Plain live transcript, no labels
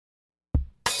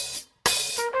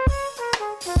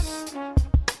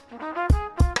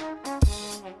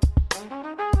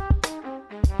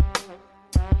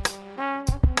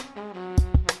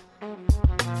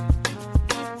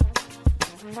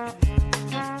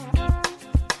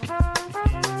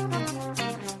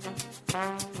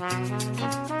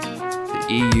The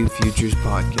EU Futures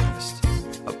Podcast,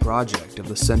 a project of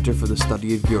the Center for the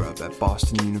Study of Europe at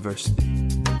Boston University.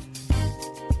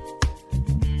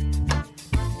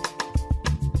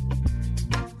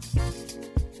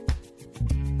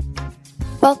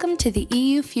 Welcome to the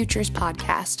EU Futures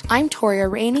Podcast. I'm Toria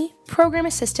Rainey, Program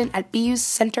Assistant at BU's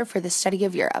Center for the Study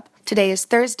of Europe. Today is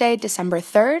Thursday, December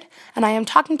 3rd, and I am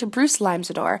talking to Bruce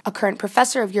Leimsidor, a current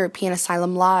professor of European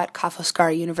Asylum Law at Ca'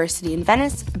 Foscari University in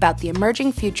Venice, about the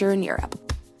emerging future in Europe.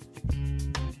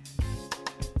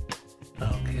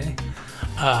 Okay.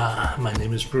 My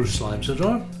name is Bruce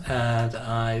Leimsidor, and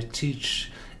I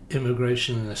teach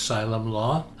immigration and asylum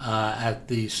law at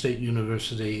the State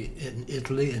University in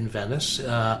Italy, in Venice.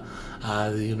 The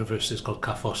university is called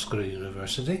Ca' Foscari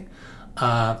University.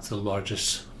 It's the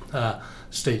largest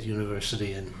state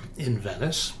university in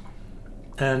Venice.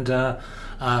 And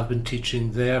I've been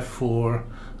teaching there for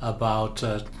about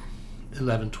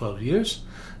 11, 12 years.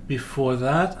 Before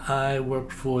that, I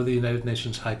worked for the United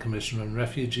Nations High Commissioner on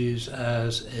Refugees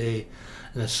as an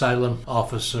asylum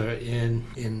officer in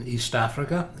East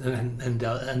Africa and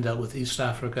dealt with East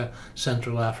Africa,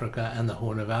 Central Africa, and the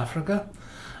Horn of Africa.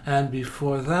 And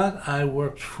before that, I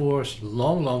worked for a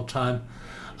long time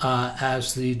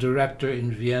as the director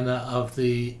in Vienna of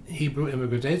the Hebrew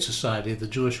Immigrant Aid Society, the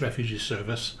Jewish Refugee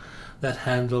Service, that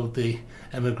handled the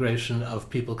emigration of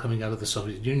people coming out of the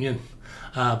Soviet Union.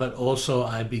 But also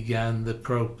I began the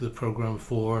program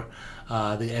for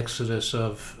the exodus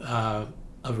of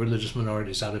religious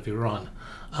minorities out of Iran.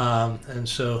 And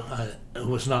so it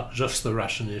was not just the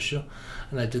Russian issue.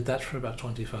 And I did that for about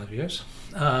 25 years.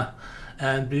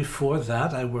 And before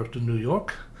that, I worked in New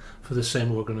York for the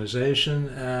same organization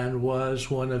and was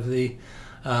one of the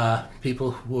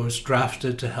people who was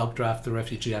drafted to help draft the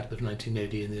Refugee Act of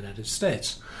 1980 in the United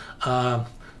States.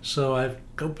 So I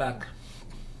go back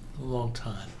a long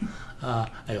time.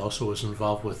 I also was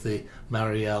involved with the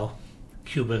Mariel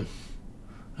Cuban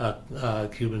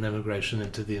immigration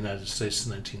into the United States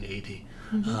in 1980.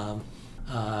 Mm-hmm.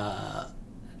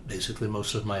 Basically,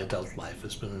 most of my adult life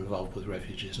has been involved with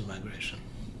refugees and migration.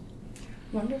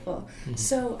 Wonderful. Mm-hmm.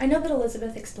 So I know that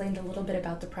Elizabeth explained a little bit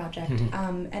about the project,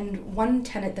 mm-hmm. And one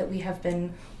tenet that we have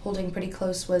been holding pretty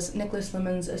close was Nicholas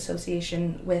Lemon's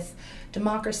association with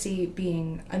democracy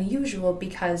being unusual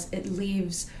because it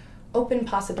leaves open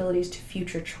possibilities to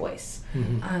future choice.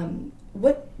 Mm-hmm.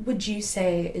 What would you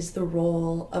say is the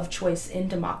role of choice in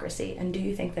democracy, and do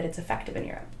you think that it's effective in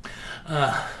Europe?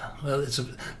 Well, it's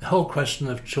the whole question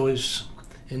of choice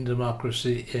in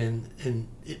democracy in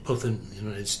both in the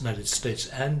United States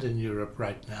and in Europe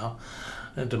right now.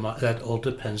 And that all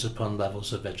depends upon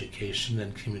levels of education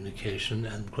and communication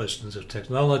and questions of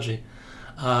technology.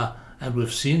 And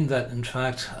we've seen that, in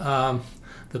fact,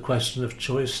 the question of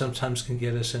choice sometimes can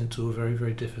get us into very,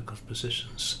 very difficult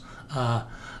positions.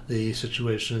 The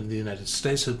situation in the United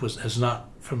States has not,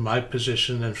 from my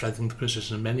position, and I think the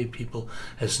position of many people,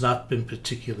 has not been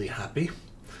particularly happy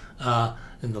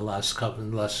in the last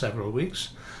several weeks.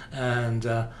 And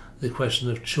the question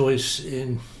of choice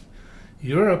in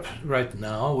Europe right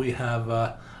now, we have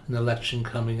an election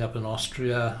coming up in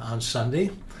Austria on Sunday.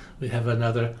 We have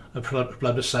a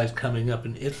plebiscite coming up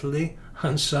in Italy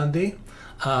on Sunday.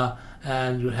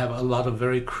 And you have a lot of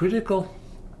very critical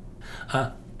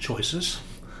choices,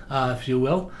 if you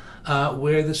will,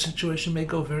 where the situation may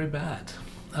go very bad.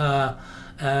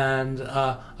 And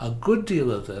a good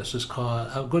deal of this is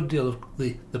a good deal of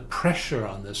the pressure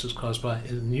on this is caused by,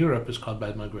 in Europe, is caused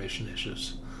by migration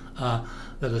issues. That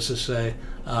is to say,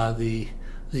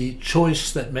 the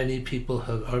choice that many people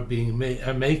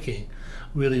are making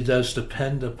really does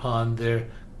depend upon their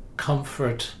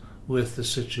comfort with the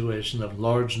situation of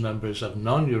large numbers of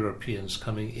non-Europeans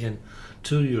coming in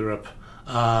to Europe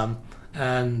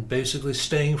and basically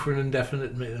staying for an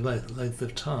indefinite length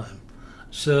of time.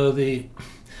 So the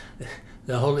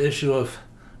whole issue of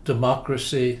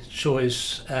democracy,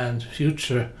 choice, and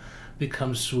future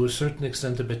becomes to a certain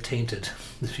extent a bit tainted,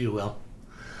 if you will,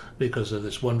 because of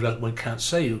this. One can't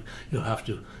say you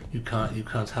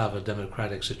can't have a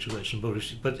democratic situation,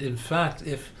 but in fact,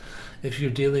 if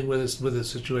you're dealing with a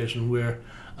situation where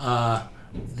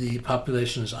the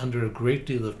population is under a great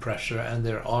deal of pressure, and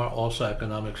there are also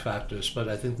economic factors, but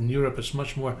I think in Europe it's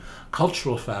much more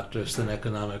cultural factors than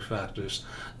economic factors.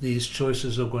 These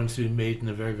choices are going to be made in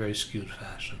a very, very skewed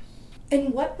fashion.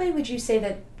 In what way would you say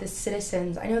that the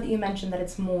citizens, I know that you mentioned that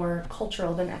it's more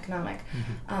cultural than economic,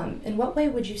 mm-hmm. In what way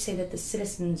would you say that the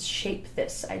citizens shape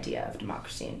this idea of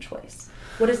democracy and choice?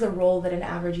 What is the role that an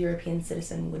average European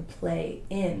citizen would play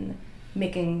in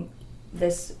making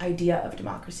this idea of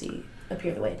democracy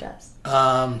appear the way it does?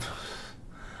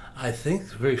 I think,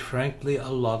 very frankly, a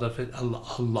lot of it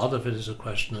is a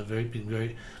question of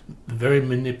being very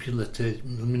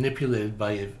manipulated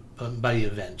by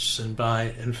events and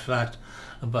by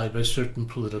certain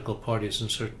political parties and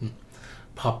certain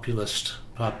populist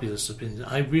opinions.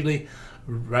 I really,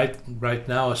 right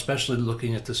now, especially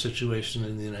looking at the situation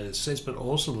in the United States, but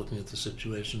also looking at the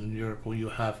situation in Europe, where you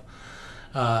have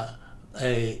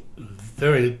a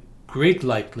very great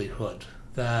likelihood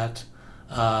that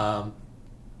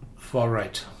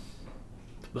far-right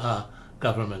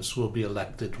governments will be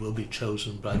elected, will be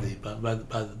chosen by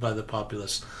the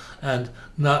populace, and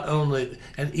not only,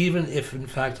 and even if in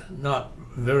fact not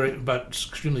very, but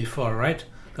extremely far-right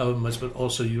governments, but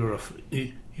also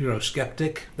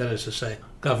Eurosceptic, that is to say,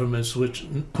 governments which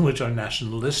are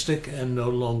nationalistic and no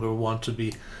longer want to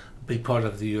be part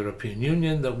of the European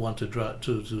Union, that want to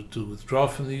withdraw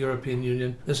from the European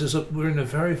Union. We're in a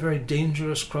very, very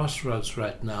dangerous crossroads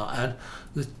right now, and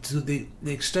to the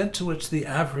extent to which the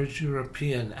average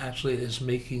European actually is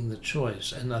making the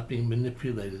choice and not being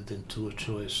manipulated into a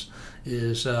choice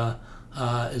is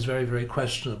very, very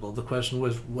questionable. The question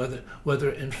was whether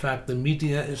in fact the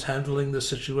media is handling the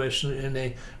situation in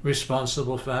a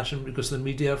responsible fashion, because the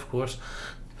media, of course,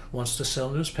 wants to sell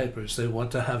newspapers. They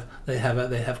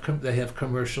have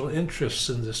commercial interests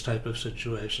in this type of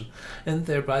situation, and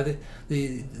thereby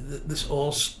this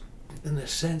all, in a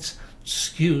sense,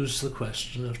 skews the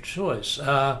question of choice.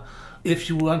 If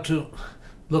you want to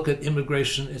look at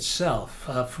immigration itself,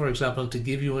 for example, to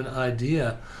give you an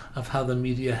idea of how the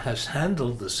media has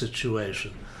handled the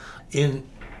situation in,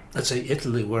 let's say,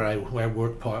 Italy, where I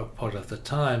worked part of the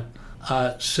time.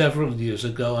 Several years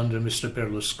ago, under Mr.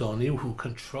 Berlusconi, who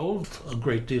controlled a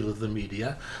great deal of the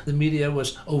media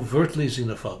was overtly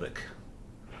xenophobic,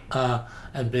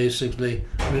 and basically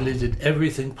really did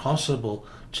everything possible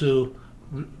to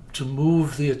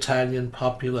move the Italian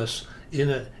populace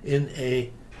in a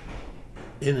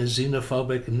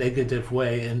xenophobic, negative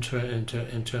way in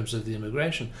terms of the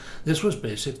immigration. This was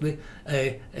basically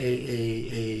a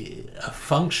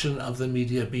function of the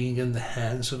media being in the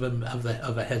hands of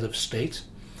a head of state,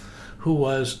 who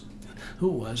was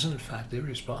in fact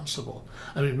irresponsible.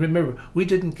 I mean, remember, we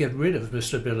didn't get rid of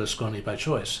Mr. Berlusconi by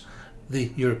choice.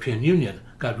 The European Union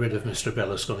got rid of Mr.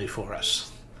 Berlusconi for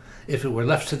us. If it were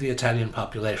left to the Italian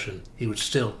population, he would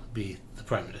still be the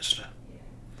Prime Minister.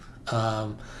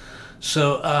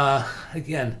 So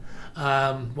again,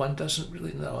 one doesn't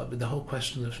really know. I mean, the whole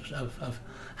question of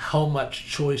how much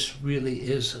choice really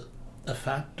is a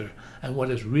factor, and what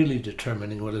is really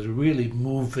determining, what is really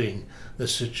moving the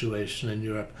situation in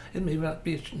Europe. It may not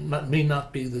be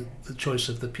the choice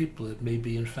of the people. It may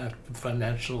be, in fact,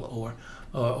 financial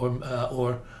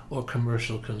or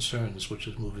commercial concerns which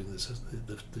is moving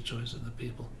the choice of the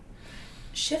people.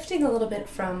 Shifting a little bit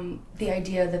from the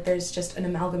idea that there's just an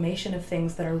amalgamation of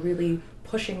things that are really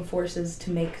pushing forces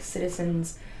to make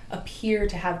citizens appear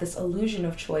to have this illusion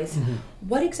of choice,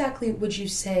 what exactly would you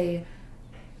say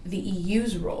the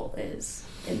EU's role is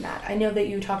in that? I know that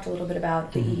you talked a little bit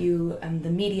about the EU and the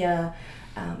media.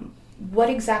 What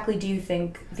exactly do you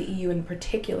think the EU in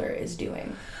particular is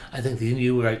doing? I think the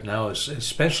EU right now, is,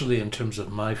 especially in terms of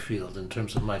my field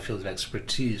of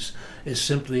expertise, is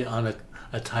simply on a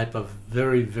type of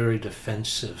very, very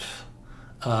defensive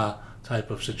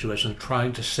type of situation,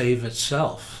 trying to save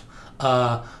itself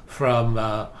from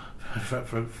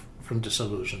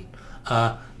disillusion.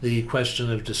 The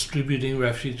question of distributing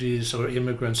refugees or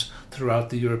immigrants throughout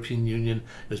the European Union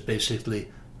has basically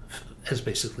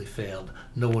failed.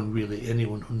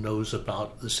 Anyone who knows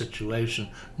about the situation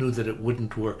knew that it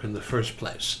wouldn't work in the first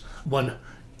place. One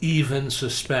even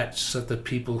suspects that the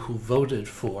people who voted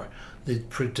for the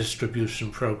pre-distribution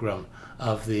program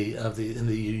in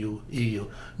the EU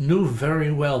knew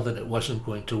very well that it wasn't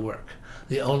going to work.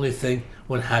 The only thing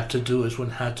one had to do is one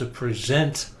had to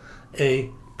present a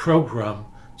program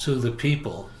to the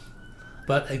people.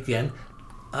 But again,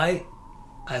 I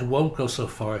won't go so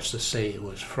far as to say it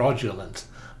was fraudulent,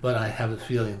 but I have a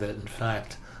feeling that in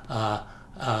fact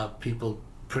people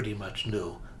pretty much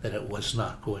knew that it was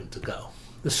not going to go.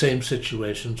 The same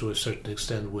situation to a certain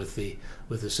extent with the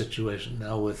situation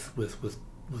now with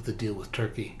the deal with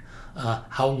Turkey.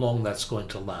 How long that's going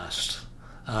to last,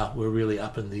 we're really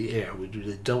up in the air. We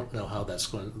really don't know how long that's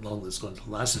going to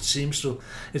last. It seems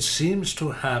to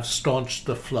have staunched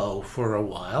the flow for a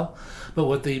while, but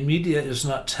what the media is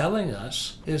not telling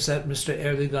us is that Mr.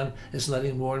 Erdogan is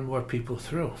letting more and more people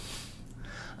through.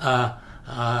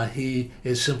 He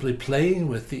is simply playing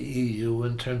with the EU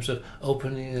in terms of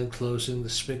opening and closing the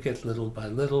spigot little by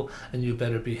little, and you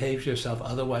better behave yourself,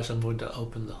 otherwise I'm going to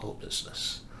open the whole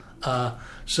business.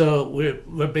 So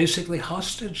we're basically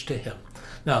hostage to him.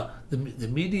 Now, the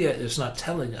media is not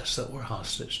telling us that we're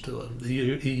hostage to him.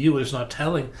 The EU is not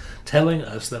telling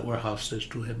us that we're hostage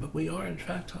to him, but we are in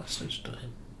fact hostage to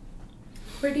him.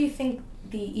 Where do you think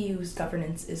the EU's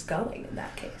governance is going in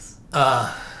that case?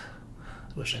 I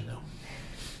wish I knew.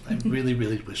 I really,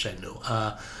 really wish I knew.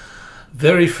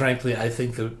 Very frankly, I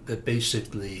think that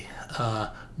basically,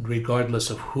 regardless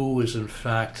of who is in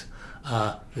fact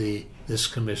this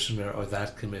commissioner or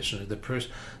that commissioner,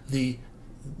 the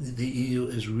EU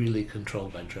is really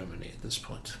controlled by Germany at this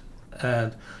point.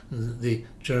 And the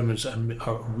Germans are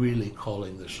really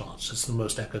calling the shots. It's the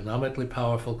most economically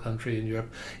powerful country in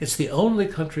Europe. It's the only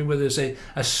country where there's a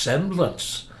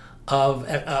semblance of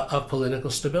political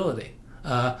stability.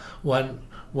 One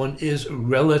is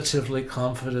relatively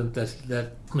confident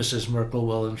that Mrs. Merkel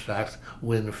will in fact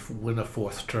win a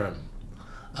fourth term.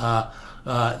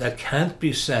 That can't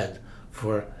be said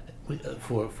for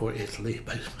Italy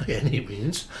by any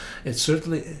means. It's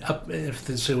certainly if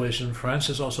the situation in France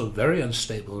is also very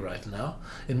unstable right now.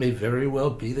 It may very well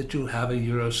be that you have a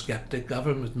Eurosceptic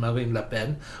government. Marine Le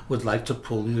Pen would like to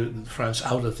pull France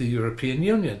out of the European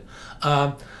Union.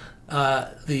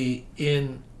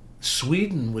 In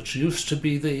Sweden, which used to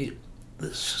be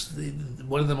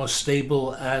one of the most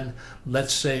stable and,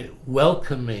 let's say,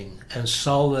 welcoming and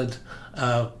solid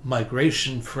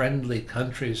migration-friendly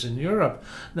countries in Europe,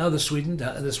 now the Sweden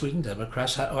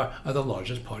Democrats are the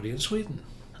largest party in Sweden.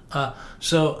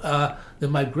 So the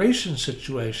migration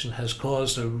situation has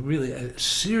caused a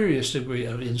serious degree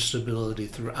of instability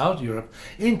throughout Europe,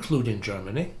 including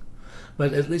Germany.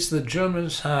 But at least the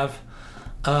Germans have,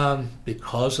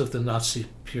 because of the Nazi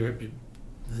period,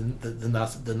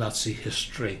 the Nazi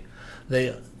history,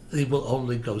 they will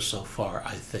only go so far,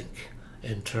 I think,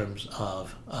 in terms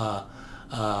of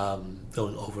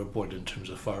going overboard in terms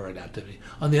of foreign activity.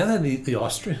 On the other hand, the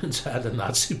Austrians had a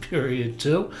Nazi period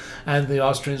too, and the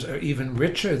Austrians are even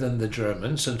richer than the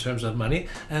Germans in terms of money,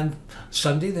 and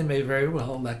Sunday they may very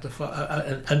well elect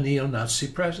a neo-Nazi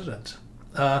president.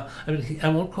 I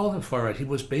won't call him far right. He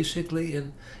was basically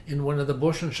in one of the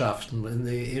Burschenschaften.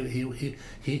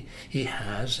 He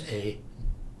has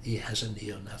a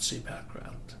neo-Nazi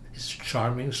background. He's a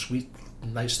charming, sweet,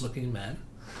 nice-looking man,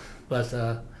 but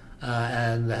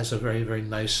and has a very, very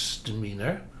nice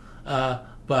demeanor.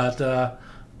 But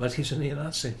he's a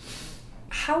neo-Nazi.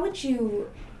 How would you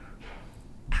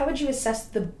assess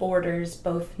the borders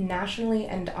both nationally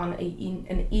and on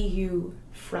an EU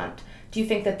front? Do you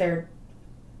think that they're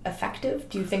effective?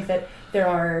 Do you think that there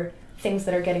are things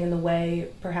that are getting in the way,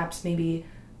 perhaps maybe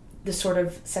the sort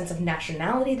of sense of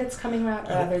nationality that's coming out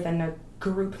rather than a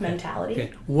group mentality?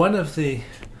 Okay. One of the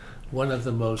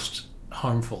most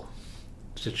harmful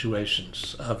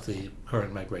situations of the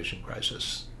current migration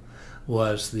crisis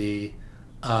was the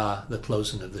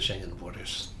closing of the Schengen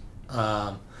borders.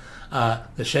 The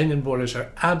Schengen borders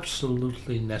are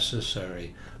absolutely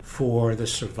necessary for the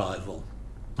survival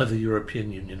of the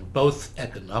European Union, both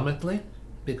economically,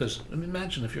 because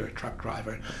imagine if you're a truck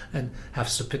driver and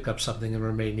has to pick up something in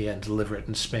Romania and deliver it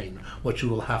in Spain, what you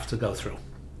will have to go through.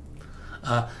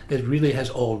 It really has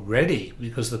already,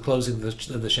 because the closing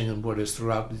of the Schengen borders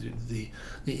throughout the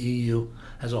EU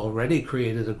has already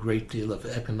created a great deal of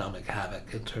economic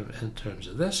havoc in terms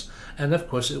of this, and of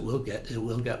course it will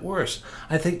get worse.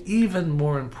 I think even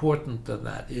more important than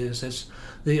that is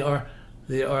they are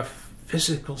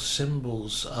physical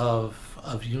symbols of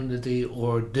unity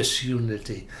or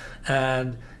disunity,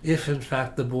 and if in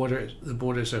fact the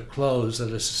borders are closed,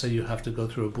 that is to say you have to go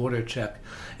through a border check,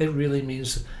 it really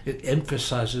means it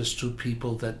emphasizes to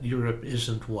people that Europe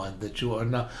isn't one, that you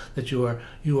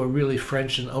are really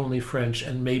French and only French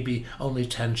and maybe only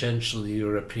tangentially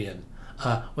European.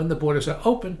 When the borders are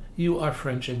open, you are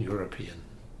French and European.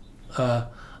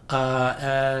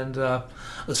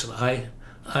 Listen,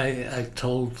 I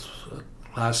told a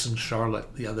class in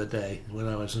Charlotte the other day when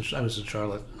I was in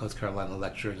Charlotte, North Carolina,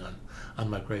 lecturing on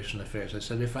migration affairs. I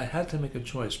said, if I had to make a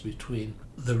choice between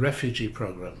the refugee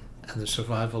program and the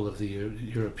survival of the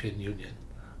European Union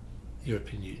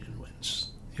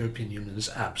wins. The European Union is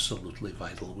absolutely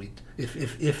vital.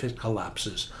 If it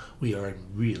collapses, we are in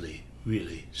really,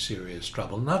 really serious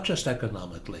trouble. Not just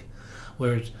economically,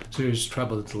 we're in serious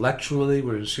trouble intellectually.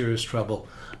 We're in serious trouble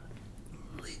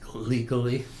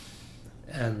legally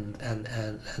and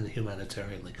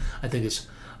humanitarianly. I think it's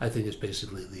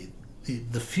basically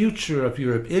the future of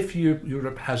Europe. If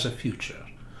Europe has a future,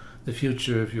 the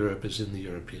future of Europe is in the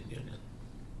European Union.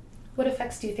 What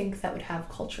effects do you think that would have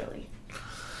culturally?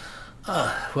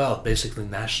 Well, basically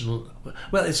national.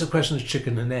 Well, it's a question of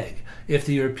chicken and egg. If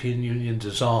the European Union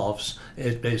dissolves,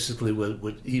 it basically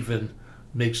would even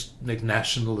make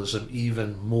nationalism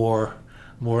even more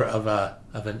of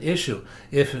an issue.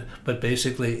 But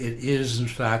basically, it is in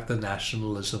fact the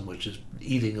nationalism which is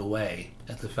eating away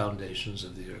at the foundations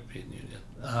of the European Union.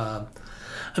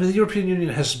 The European Union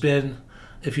has been.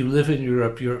 If you live in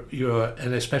Europe, you're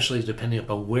and especially depending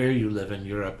upon where you live in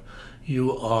Europe,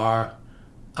 you are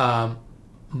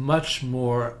much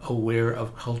more aware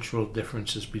of cultural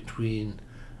differences between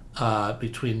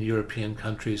European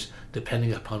countries,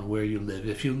 depending upon where you live.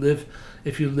 If you live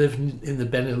in the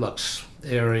Benelux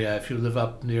area, if you live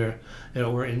up near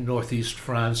or in northeast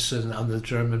France and on the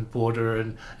German border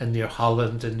and near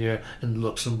Holland and in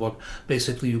Luxembourg,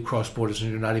 basically you cross borders and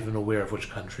you're not even aware of which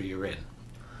country you're in.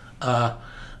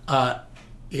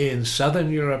 In Southern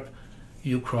Europe,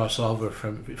 you cross over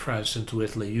from France into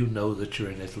Italy, you know that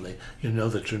you're in Italy. You know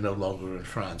that you're no longer in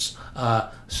France.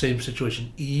 Same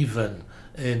situation, even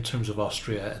in terms of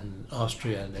Austria and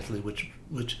Italy, which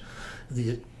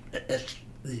the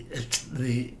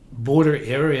border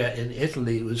area in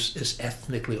Italy is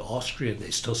ethnically Austrian.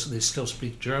 They still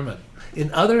speak German.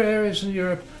 In other areas in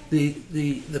Europe,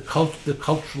 the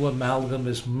cultural amalgam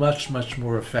is much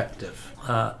more effective.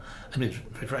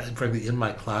 Frankly, in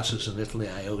my classes in Italy,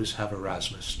 I always have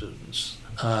Erasmus students,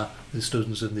 the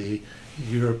students in the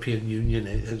European Union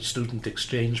and student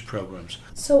exchange programs.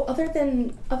 So, other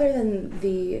than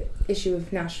the issue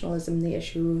of nationalism, the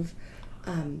issue of,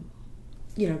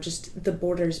 just the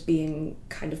borders being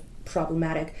kind of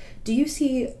problematic, do you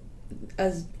see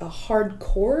as a hard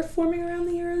core forming around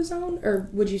the Eurozone, or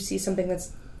would you see something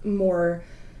that's more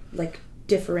like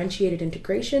differentiated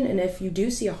integration? And if you do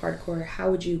see a hardcore,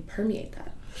 how would you permeate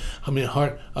that? A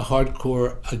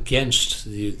hardcore against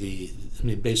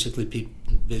basically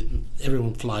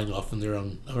everyone flying off in their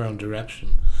own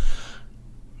direction.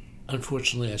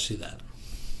 Unfortunately, I see that.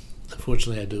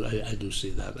 Unfortunately, I do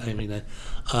see that.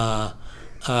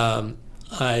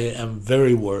 I am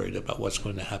very worried about what's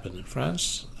going to happen in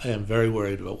France. I am very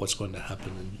worried about what's going to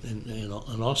happen in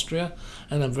Austria,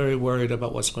 and I'm very worried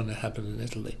about what's going to happen in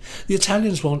Italy. The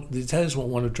Italians won't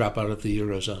want to drop out of the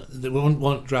Eurozone. They won't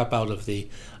want to drop out of the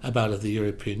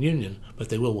European Union, but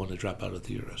they will want to drop out of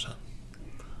the Eurozone.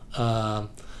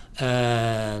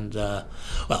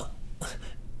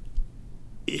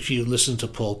 If you listen to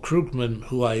Paul Krugman,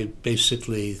 who I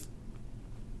basically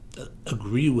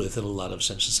agree with in a lot of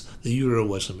senses, the euro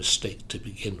was a mistake to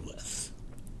begin with.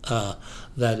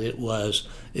 That it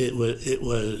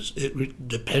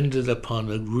depended upon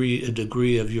a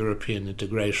degree of European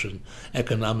integration,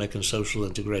 economic and social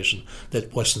integration,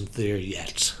 that wasn't there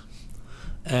yet.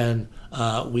 And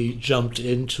we jumped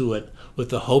into it with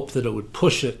the hope that it would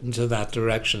push it into that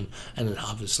direction, and it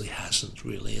obviously hasn't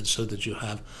really. And so that you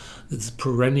have the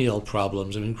perennial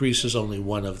problems. Greece is only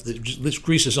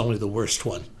Greece is only the worst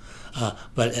one.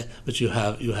 But you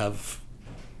have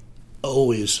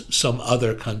always some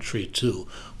other country too,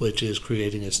 which is where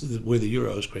the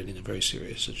euro is creating a very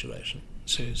serious situation,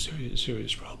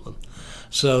 serious problem.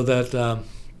 So that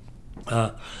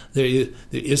there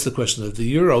is the question of the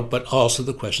euro, but also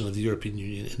the question of the European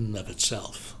Union in and of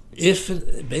itself.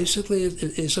 Basically it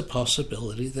is a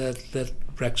possibility that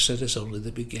Brexit is only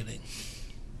the beginning,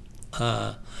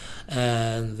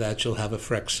 and that you'll have a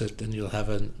Frexit and you'll have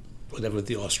whatever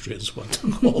the Austrians want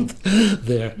to call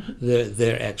their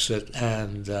exit,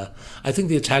 and I think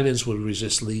the Italians will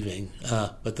resist leaving,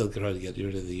 but they'll try to get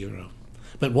rid of the euro.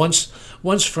 But once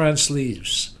France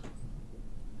leaves,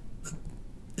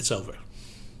 it's over.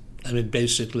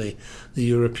 Basically, the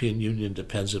European Union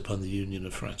depends upon the union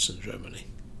of France and Germany.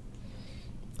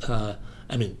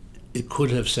 It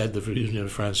could have said the union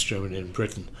of France, Germany, and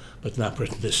Britain, but now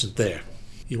Britain isn't there.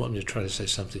 You want me to try to say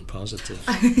something positive?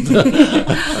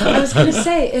 I was going to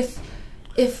say,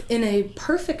 if in a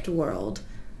perfect world,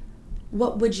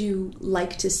 what would you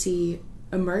like to see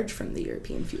emerge from the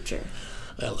European future?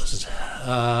 Well, listen.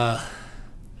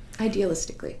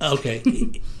 Idealistically. Okay.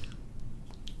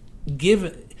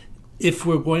 If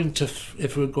we're going to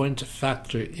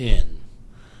factor in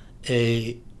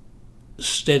a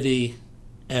steady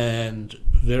and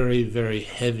very, very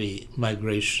heavy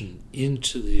migration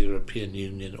into the European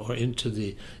Union or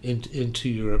into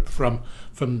Europe from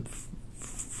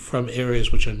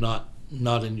areas which are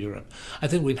not in Europe, I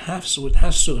think it has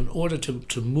to, in order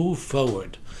to move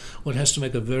forward, one has to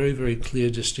make a very, very clear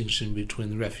distinction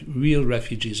between real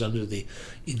refugees under the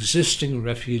existing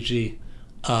refugee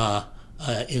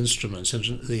instruments,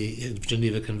 the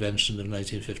Geneva Convention of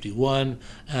 1951,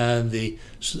 and the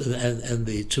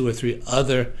two or three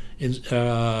other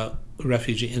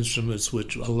refugee instruments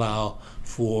which allow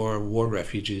for war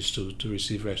refugees to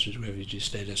receive refugee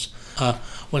status.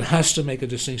 One has to make a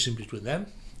distinction between them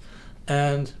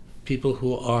and people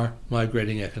who are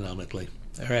migrating economically,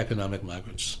 or economic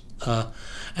migrants.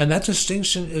 And that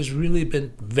distinction has really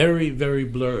been very, very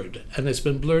blurred. And it's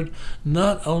been blurred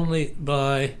not only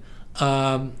by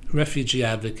refugee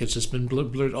advocates, it's been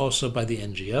blurred also by the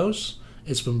NGOs,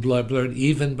 it's been blurred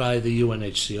even by the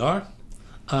UNHCR,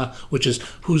 which is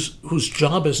whose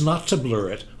job is not to blur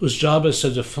it, whose job is to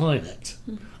define it.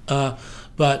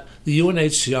 But the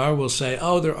UNHCR will say,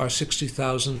 oh, there are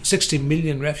 60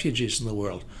 million refugees in the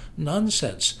world.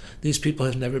 Nonsense. These people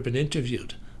have never been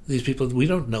interviewed. These people, we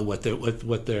don't know what their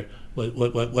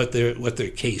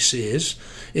case is.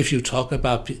 If you talk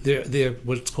about, they're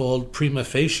what's called prima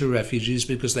facie refugees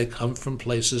because they come from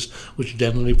places which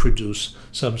generally produce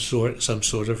some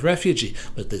sort of refugee,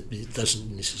 but it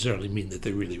doesn't necessarily mean that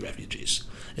they're really refugees.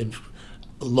 And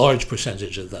a large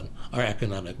percentage of them are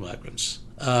economic migrants.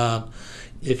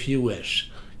 If you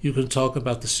wish, you can talk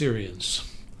about the Syrians,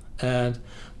 and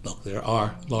look, there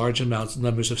are large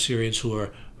numbers of Syrians who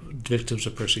are victims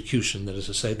of persecution, that is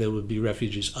to say, they would be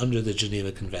refugees under the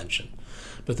Geneva Convention.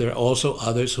 But there are also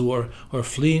others who are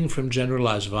fleeing from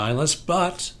generalized violence.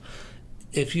 But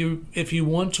if you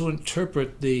want to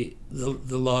interpret the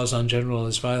laws on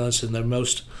generalized violence in their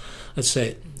most, let's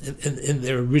say, in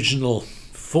their original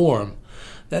form,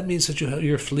 that means that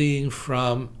you're fleeing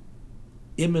from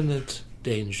imminent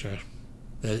danger.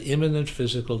 That imminent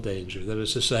physical danger. That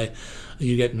is to say,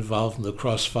 you get involved in the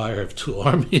crossfire of two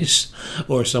armies,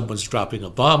 or someone's dropping a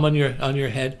bomb on your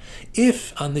head.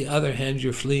 If, on the other hand,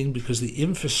 you're fleeing because the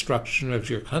infrastructure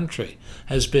of your country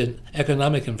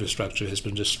economic infrastructure has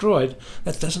been destroyed,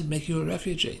 that doesn't make you a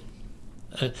refugee.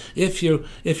 If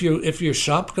your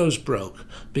shop goes broke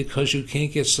because you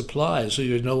can't get supplies,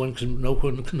 or no one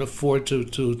can afford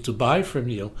to buy from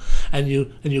you, and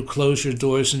you close your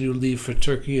doors and you leave for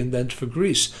Turkey and then for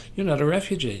Greece, you're not a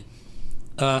refugee.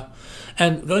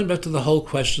 And going back to the whole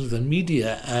question of the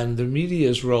media and the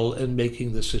media's role in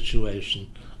making the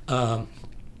situation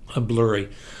blurry.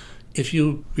 If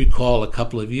you recall, a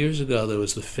couple of years ago, there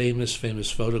was the famous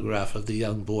photograph of the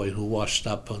young boy who washed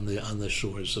up on the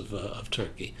shores of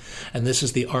Turkey, and this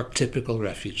is the archetypical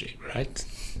refugee, right?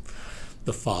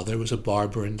 The father was a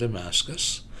barber in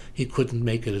Damascus. He couldn't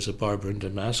make it as a barber in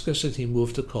Damascus, and he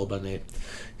moved to Kobane.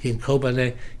 In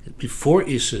Kobane, before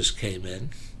ISIS came in,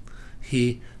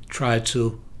 he tried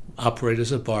to operate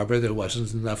as a barber. There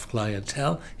wasn't enough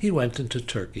clientele. He went into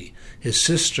Turkey. His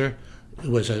sister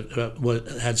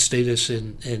had status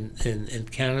in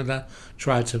Canada,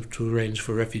 tried to arrange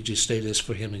for refugee status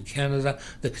for him in Canada.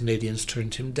 The Canadians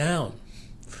turned him down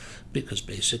because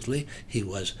basically he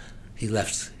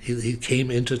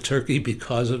came into Turkey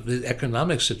because of the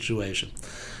economic situation.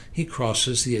 He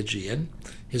crosses the Aegean,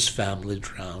 his family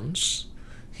drowns,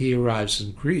 he arrives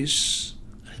in Greece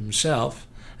himself,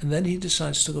 and then he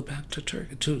decides to go back to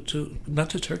Turkey, not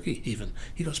to Turkey even.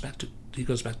 He goes back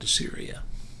to Syria.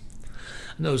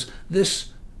 This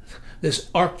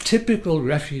archetypical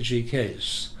refugee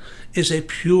case is a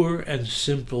pure and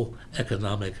simple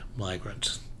economic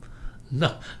migrant.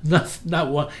 Not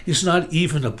one. It's not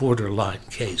even a borderline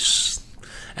case,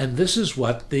 and this is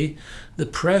what the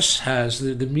press has,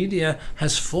 the media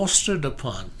has fostered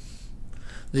upon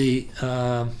the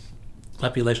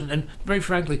population. And very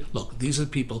frankly, look, these are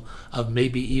people of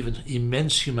maybe even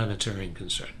immense humanitarian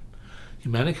concern.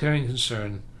 Humanitarian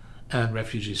concern and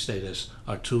refugee status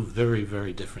are two very,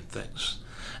 very different things.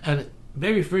 And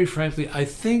very, very frankly, I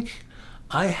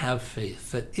have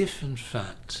faith that if, in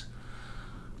fact,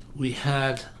 we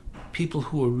had people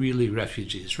who are really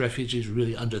refugees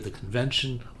really under the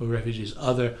convention, or refugees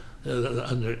under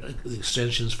the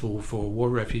extensions for war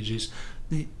refugees,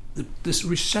 this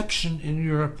reception in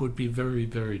Europe would be very,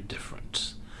 very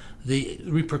different. The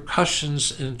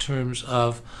repercussions in terms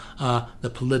of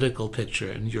the political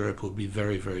picture in Europe will be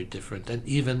very, very different, and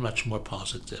even much more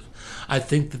positive. I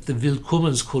think that the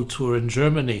Willkommenskultur in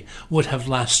Germany would have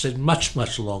lasted much,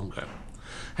 much longer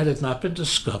had it not been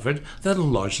discovered that a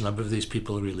large number of these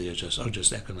people really are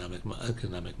just economic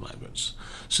migrants.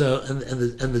 So, and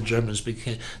the Germans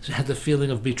had the feeling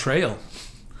of betrayal.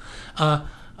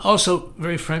 Also,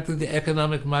 very frankly, the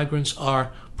economic migrants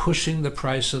are pushing the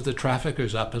price of the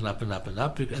traffickers up and up and up and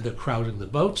up, and they're crowding the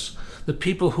boats. The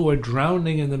people who are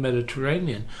drowning in the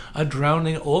Mediterranean are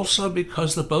drowning also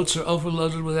because the boats are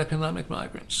overloaded with economic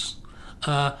migrants.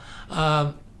 A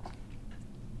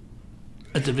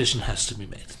division has to be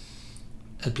made,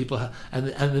 and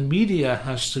and the media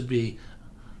has to be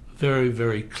very,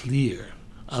 very clear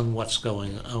on what's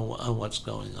going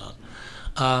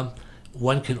on.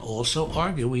 one can also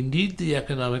argue we need the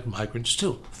economic migrants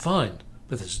too. Fine,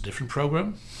 but there's a different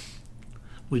program.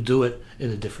 We do it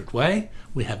in a different way.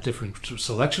 We have different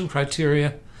selection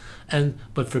criteria.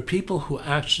 But for people who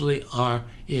actually are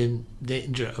in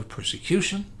danger of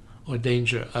persecution or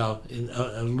danger of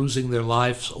losing their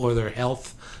lives or their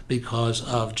health because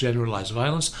of generalized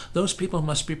violence, those people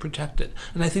must be protected.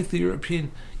 And I think the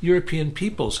European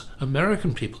peoples,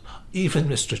 American people, even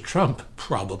Mr. Trump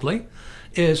probably,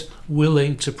 is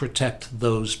willing to protect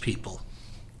those people.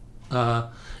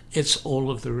 It's all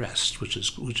of the rest, which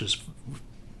is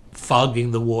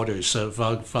fogging the waters,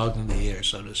 fogging the air,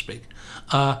 so to speak.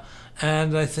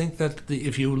 And I think that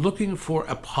if you're looking for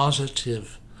a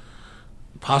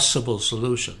possible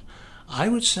solution, I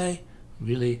would say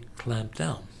really clamp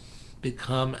down,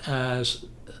 become as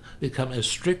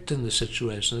strict in the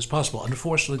situation as possible.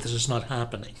 Unfortunately, this is not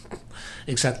happening.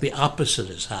 Exactly the opposite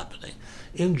is happening.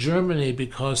 In Germany,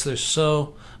 because they're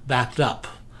so backed up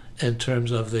in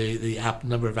terms of the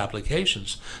number of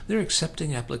applications, they're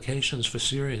accepting applications for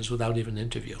Syrians without even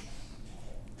interview.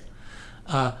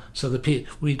 So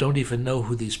we don't even know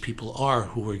who these people are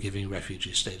who we're giving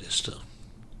refugee status to.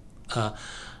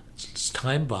 It's a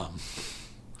time bomb.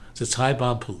 It's a time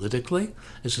bomb politically.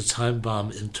 It's a time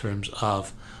bomb in terms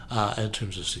of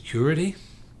security.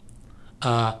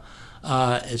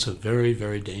 It's a very,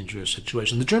 very dangerous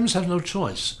situation. The Germans have no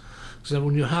choice. So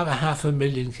when you have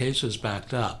 500,000 cases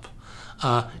backed up,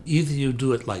 either you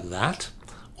do it like that,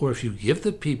 or if you give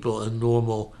the people a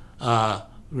normal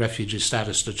refugee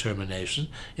status determination,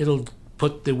 it'll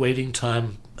put the waiting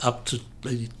time up to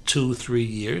 2-3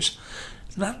 years.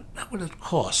 Not what it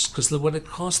costs, because what it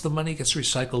costs, the money gets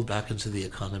recycled back into the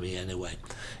economy anyway.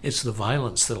 It's the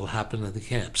violence that'll happen in the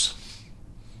camps.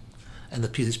 And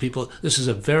these people, this is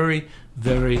a very,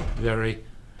 very, very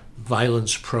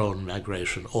violence-prone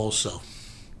migration also.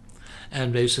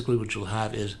 And basically what you'll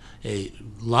have is a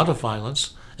lot of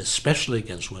violence, especially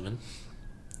against women.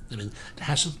 I mean, it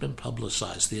hasn't been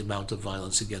publicized, the amount of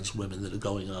violence against women that are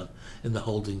going on in the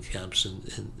holding camps in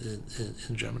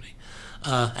Germany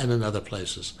and in other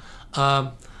places.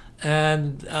 It'll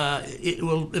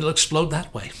explode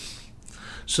that way.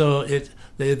 So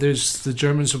there's the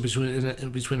Germans are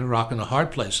between a rock and a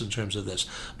hard place in terms of this,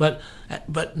 but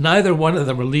neither one of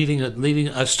them are leading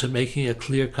us to making a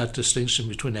clear-cut distinction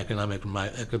between economic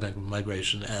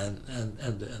migration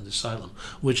and asylum,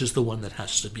 which is the one that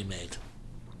has to be made.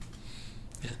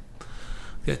 Yeah.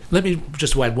 Okay. Let me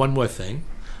just add one more thing.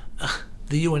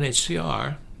 The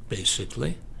UNHCR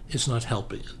basically is not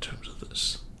helping in terms of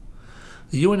this.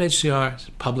 The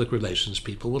UNHCR public relations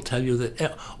people will tell you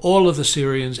that all of the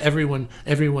Syrians, everyone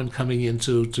coming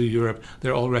into Europe,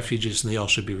 they're all refugees and they all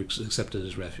should be accepted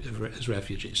as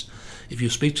refugees. If you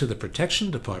speak to the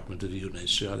protection department of the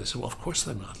UNHCR, they say, well, of course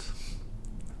they're not.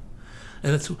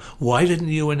 And that's, why didn't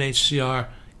UNHCR,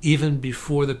 even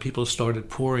before the people started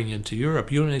pouring into Europe,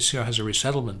 UNHCR has a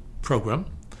resettlement program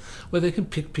where they can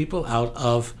pick people out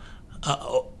of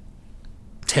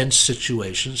tense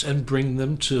situations and bring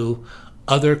them to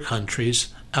other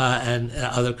countries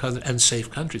and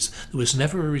safe countries. There was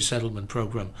never a resettlement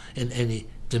program in any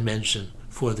dimension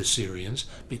for the Syrians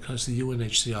because the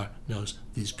UNHCR knows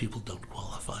these people don't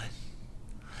qualify.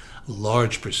 A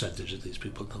large percentage of these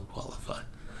people don't qualify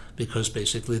because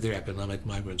basically they're economic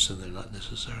migrants and they're not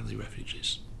necessarily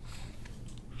refugees.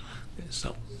 Okay,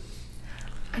 so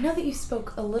I know that you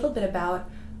spoke a little bit about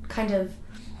kind of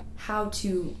how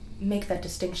to make that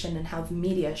distinction and how the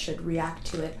media should react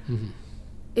to it. Mm-hmm.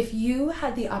 If you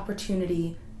had the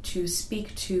opportunity to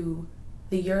speak to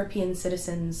the European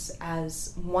citizens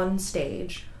as one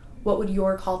stage, what would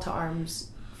your call to arms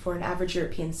for an average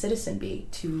European citizen be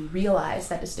to realize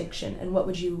that distinction, and what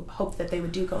would you hope that they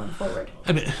would do going forward?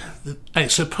 I mean, I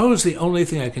suppose the only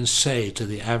thing I can say to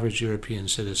the average European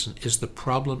citizen is the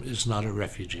problem is not a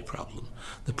refugee problem.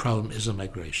 The problem is a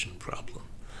migration problem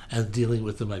and dealing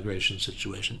with the migration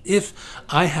situation. If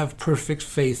I have perfect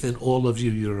faith in all of you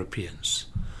Europeans,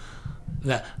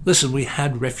 that, listen, we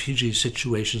had refugee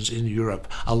situations in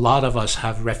Europe. A lot of us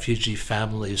have refugee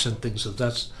families and things of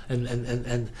that,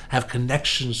 and have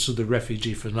connections to the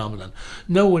refugee phenomenon.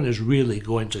 No one is really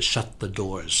going to shut the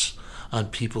doors on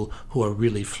people who are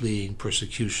really fleeing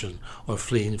persecution or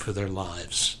fleeing for their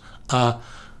lives. The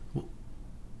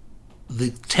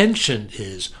tension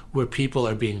is where people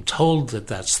are being told that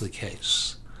that's the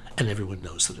case, and everyone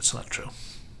knows that it's not true.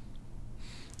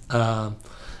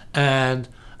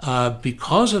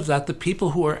 Because of that, the people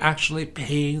who are actually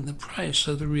paying the price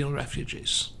are the real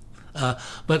refugees.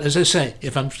 But as I say,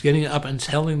 if I'm getting up and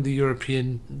telling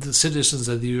the citizens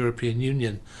of the European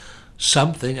Union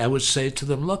something, I would say to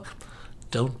them, look,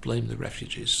 don't blame the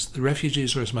refugees. The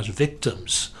refugees are as much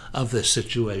victims of this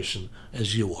situation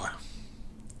as you are.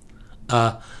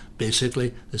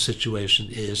 Basically, the situation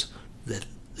is that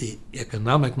the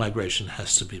economic migration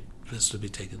has to be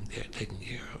taken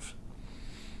care of.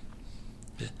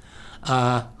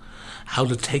 How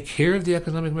to take care of the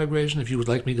economic migration? If you would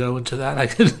like me to go into that, I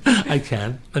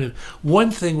can. I mean,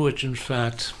 one thing which, in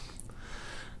fact,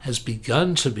 has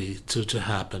begun to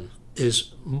happen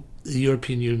is the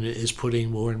European Union is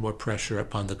putting more and more pressure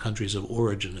upon the countries of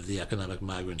origin of the economic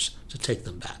migrants to take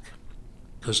them back,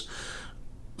 because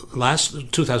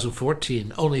last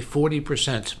 2014, only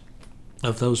 40%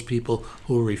 of those people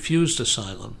who refused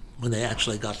asylum when they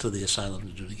actually got to the asylum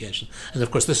adjudication. And of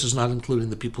course, this is not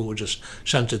including the people who were just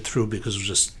shunted through because it was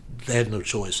just they had no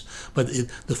choice. But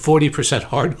the 40%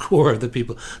 hardcore of the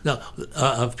people,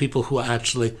 of people who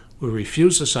actually were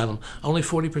refused asylum, only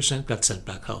 40% got sent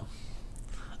back home.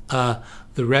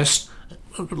 The rest,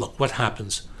 look, what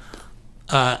happens?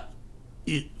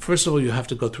 First of all, you have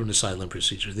to go through an asylum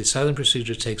procedure. The asylum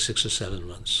procedure takes 6 or 7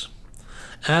 months.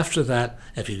 After that,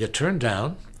 if you get turned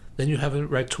down, then you have a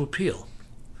right to appeal.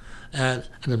 And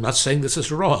I'm not saying this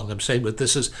is wrong. I'm saying that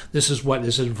this is what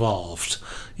is involved.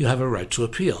 You have a right to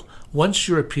appeal. Once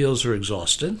your appeals are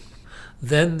exhausted,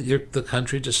 then the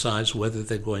country decides whether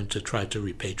they're going to try to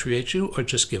repatriate you or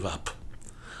just give up.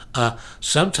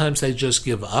 Sometimes they just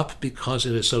give up because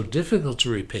it is so difficult to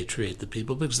repatriate the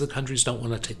people because the countries don't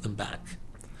want to take them back.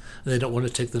 They don't want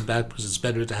to take them back because it's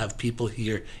better to have people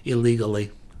here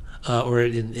illegally or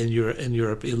in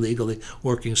Europe illegally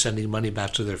working, sending money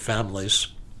back to their families,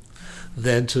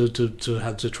 than to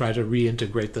have to try to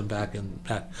reintegrate them back.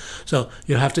 So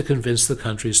you have to convince the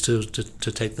countries to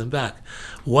take them back.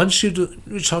 Once you do,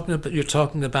 you're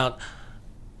talking about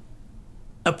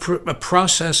a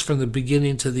process from the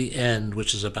beginning to the end,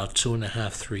 which is about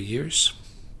 2.5, 3 years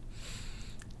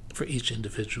for each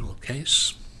individual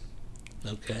case.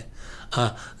 Okay,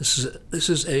 this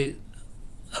is a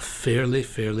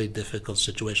fairly difficult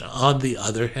situation. On the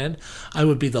other hand, I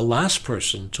would be the last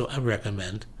person to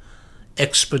recommend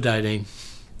expediting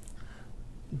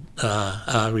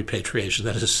repatriation.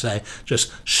 That is to say,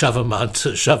 just shove them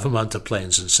onto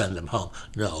planes and send them home.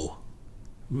 No,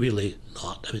 really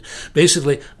not. I mean,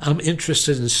 basically, I'm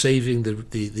interested in saving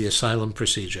the asylum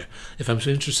procedure. If I'm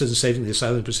interested in saving the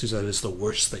asylum procedure, that is the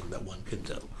worst thing that one can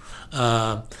do.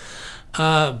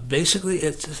 Basically,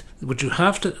 it's what you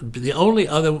have to. The only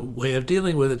other way of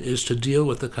dealing with it is to deal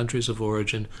with the countries of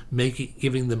origin,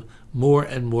 giving them more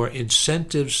and more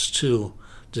incentives to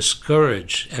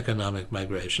discourage economic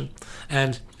migration,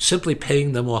 and simply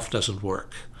paying them off doesn't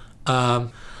work.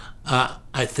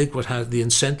 I think the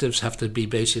incentives have to be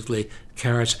basically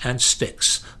carrots and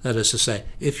sticks. That is to say,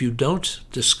 if you don't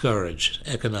discourage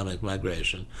economic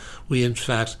migration, we in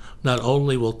fact not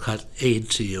only will cut aid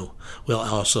to you, we'll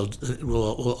also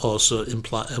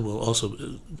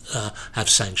have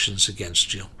sanctions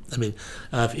against you. I mean,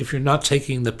 if you're not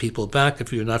taking the people back,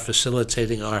 if you're not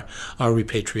facilitating our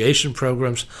repatriation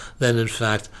programs, then in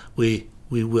fact we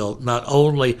will not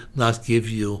only not give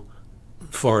you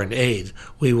foreign aid,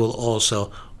 we will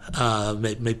also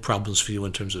make problems for you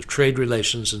in terms of trade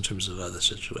relations, in terms of other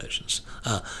situations.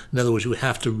 In other words, you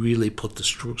have to really put the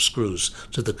screws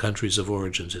to the countries of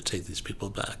origin to take these people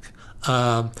back.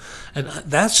 And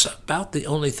that's about the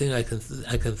only thing I can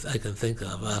think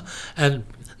of. And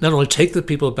not only take the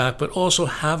people back, but also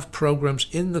have programs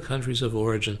in the countries of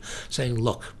origin saying,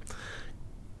 look,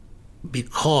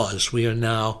 because we are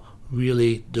now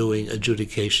really doing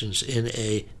adjudications in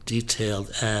a detailed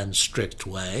and strict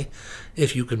way.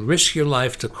 If you can risk your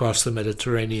life to cross the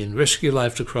Mediterranean, risk your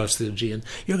life to cross the Aegean,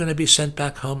 you're going to be sent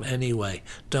back home anyway.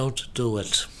 Don't do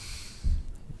it.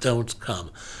 Don't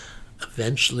come.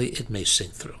 Eventually, it may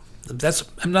sink through.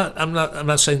 I'm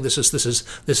not saying this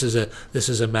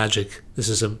is a magic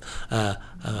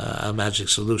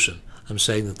solution. I'm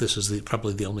saying that this is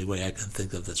probably the only way I can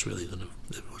think of that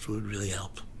would really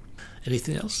help.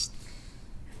 Anything else?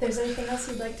 If there's anything else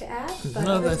you'd like to add?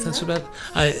 No, that's about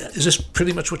it. Is this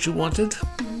pretty much what you wanted?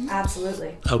 Mm-hmm.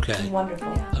 Absolutely. Okay. Wonderful.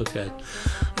 Yeah. Okay.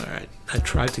 All right. I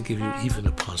tried to give you even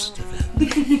a positive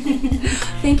end.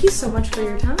 Thank you so much for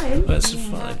your time. That's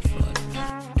fine.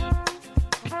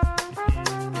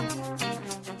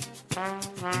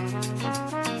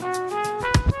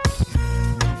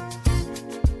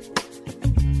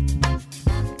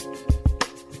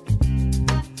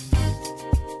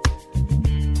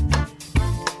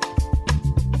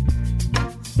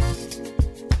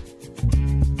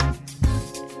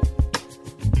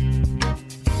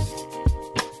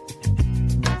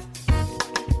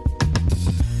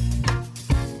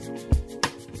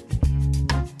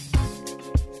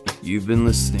 You've been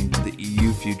listening to the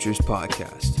EU Futures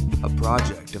Podcast, a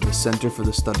project of the Center for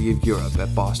the Study of Europe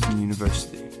at Boston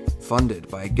University, funded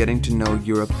by a Getting to Know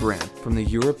Europe grant from the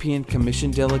European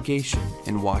Commission delegation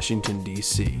in Washington,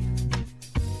 D.C.